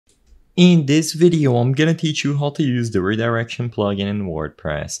In this video, I'm gonna teach you how to use the redirection plugin in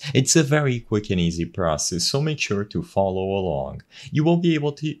WordPress. It's a very quick and easy process, so make sure to follow along. You will be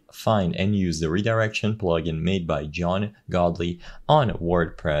able to find and use the redirection plugin made by John Godley on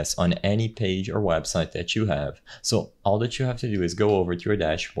WordPress on any page or website that you have. So all that you have to do is go over to your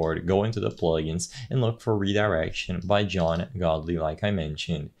dashboard, go into the plugins, and look for Redirection by John Godley like I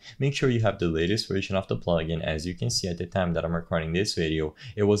mentioned. Make sure you have the latest version of the plugin. As you can see at the time that I'm recording this video,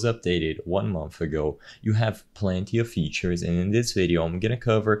 it was updated 1 month ago. You have plenty of features, and in this video I'm gonna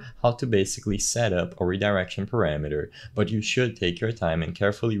cover how to basically set up a redirection parameter, but you should take your time and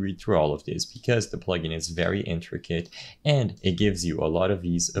carefully read through all of this because the plugin is very intricate and it gives you a lot of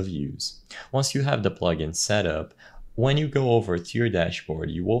ease of use. Once you have the plugin set up, when you go over to your dashboard,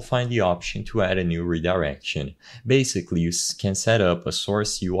 you will find the option to add a new redirection. Basically, you can set up a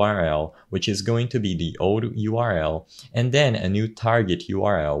source URL, which is going to be the old URL, and then a new target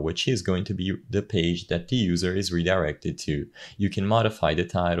URL, which is going to be the page that the user is redirected to. You can modify the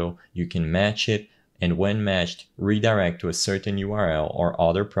title, you can match it, and when matched, redirect to a certain URL or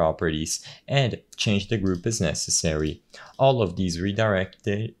other properties, and change the group as necessary. All of these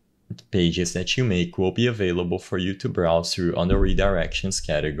redirected pages that you make will be available for you to browse through on the redirections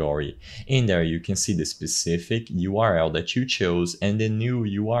category. In there you can see the specific URL that you chose and the new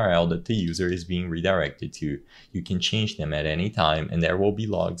URL that the user is being redirected to. You can change them at any time, and there will be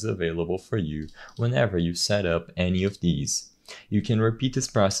logs available for you whenever you set up any of these. You can repeat this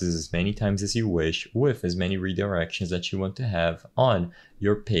process as many times as you wish with as many redirections that you want to have on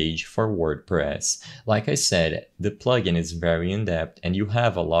your page for WordPress. Like I said, the plugin is very in-depth and you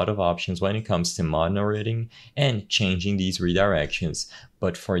have a lot of options when it comes to monitoring and changing these redirections.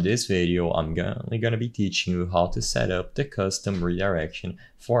 But for this video, I'm only going to be teaching you how to set up the custom redirection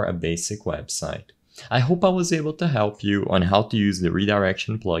for a basic website. I hope I was able to help you on how to use the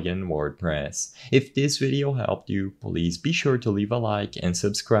redirection plugin in WordPress. If this video helped you, please be sure to leave a like and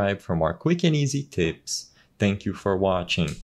subscribe for more quick and easy tips. Thank you for watching.